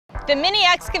The mini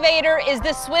excavator is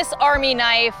the Swiss Army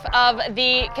knife of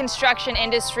the construction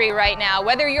industry right now.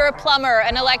 Whether you're a plumber,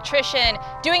 an electrician,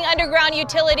 doing underground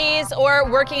utilities, or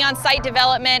working on site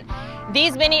development,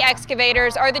 these mini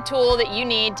excavators are the tool that you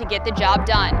need to get the job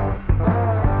done.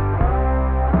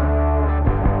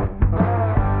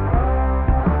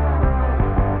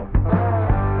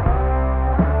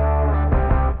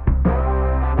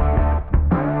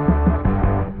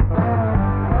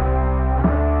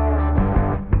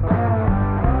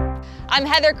 I'm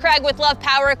Heather Craig with Love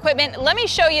Power Equipment. Let me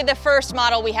show you the first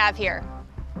model we have here.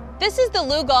 This is the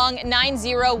LiuGong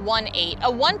 9018,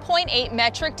 a 1.8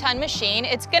 metric ton machine.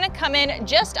 It's going to come in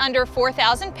just under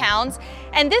 4,000 pounds,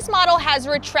 and this model has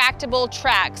retractable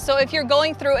tracks. So if you're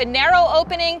going through a narrow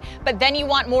opening, but then you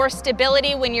want more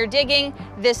stability when you're digging,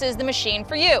 this is the machine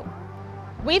for you.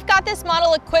 We've got this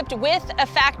model equipped with a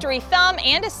factory thumb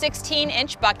and a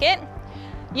 16-inch bucket.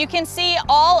 You can see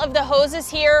all of the hoses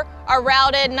here are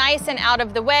routed nice and out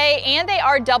of the way, and they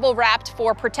are double wrapped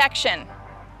for protection.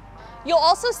 You'll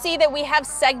also see that we have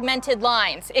segmented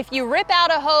lines. If you rip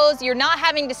out a hose, you're not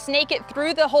having to snake it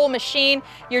through the whole machine.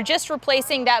 You're just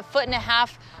replacing that 1.5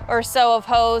 feet or so of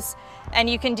hose, and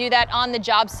you can do that on the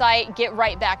job site, get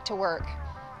right back to work.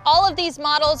 All of these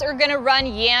models are gonna run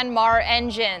Yanmar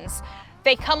engines.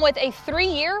 They come with a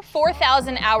 3-year,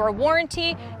 4,000-hour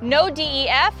warranty, no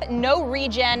DEF, no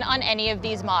regen on any of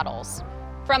these models.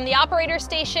 From the operator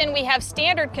station, we have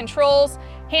standard controls,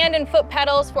 hand and foot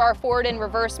pedals for our forward and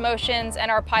reverse motions,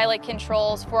 and our pilot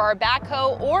controls for our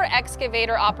backhoe or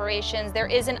excavator operations. There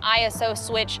is an ISO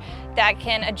switch that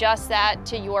can adjust that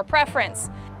to your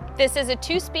preference. This is a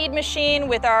 2-speed machine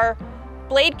with our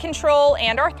blade control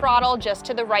and our throttle just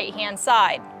to the right-hand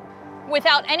side.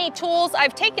 Without any tools,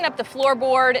 I've taken up the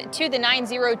floorboard to the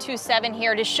 9027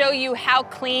 here to show you how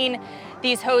clean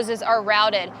these hoses are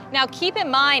routed. Now keep in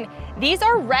mind, these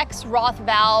are Rex Roth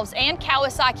valves and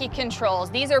Kawasaki controls.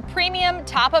 These are premium,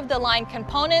 top-of-the-line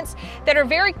components that are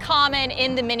very common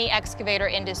in the mini excavator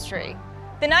industry.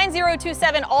 The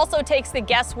 9027 also takes the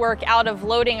guesswork out of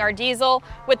loading our diesel.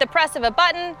 With the press of a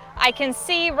button, I can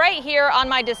see right here on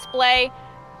my display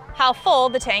how full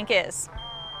the tank is.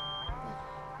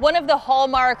 One of the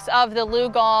hallmarks of the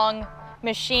LiuGong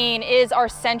machine is our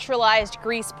centralized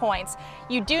grease points.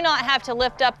 You do not have to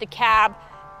lift up the cab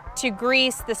to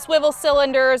grease the swivel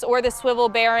cylinders or the swivel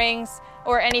bearings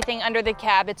or anything under the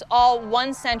cab. It's all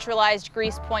one centralized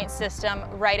grease point system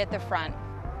right at the front.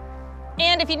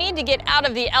 And if you need to get out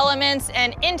of the elements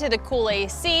and into the cool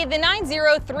AC, the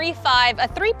 9035, a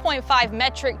 3.5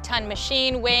 metric ton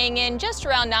machine weighing in just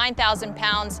around 9,000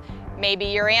 pounds, may be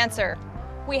your answer.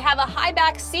 We have a high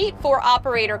back seat for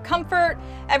operator comfort.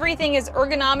 Everything is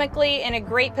ergonomically in a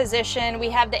great position.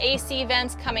 We have the AC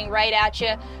vents coming right at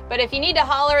you. But if you need to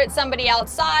holler at somebody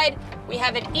outside, we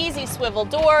have an easy swivel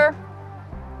door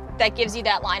that gives you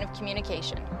that line of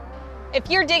communication. If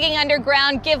you're digging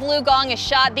underground, give LiuGong a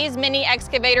shot. These mini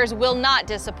excavators will not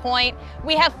disappoint.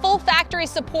 We have full factory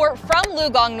support from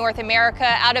LiuGong North America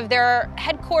out of their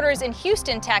headquarters in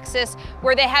Houston, Texas,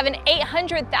 where they have an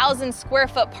 800,000 square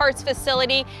foot parts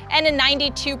facility and a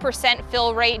 92%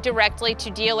 fill rate directly to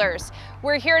dealers.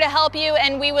 We're here to help you,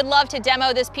 and we would love to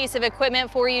demo this piece of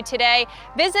equipment for you today.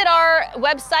 Visit our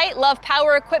website,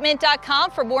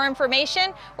 lovepowerequipment.com, for more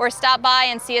information, or stop by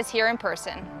and see us here in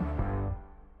person.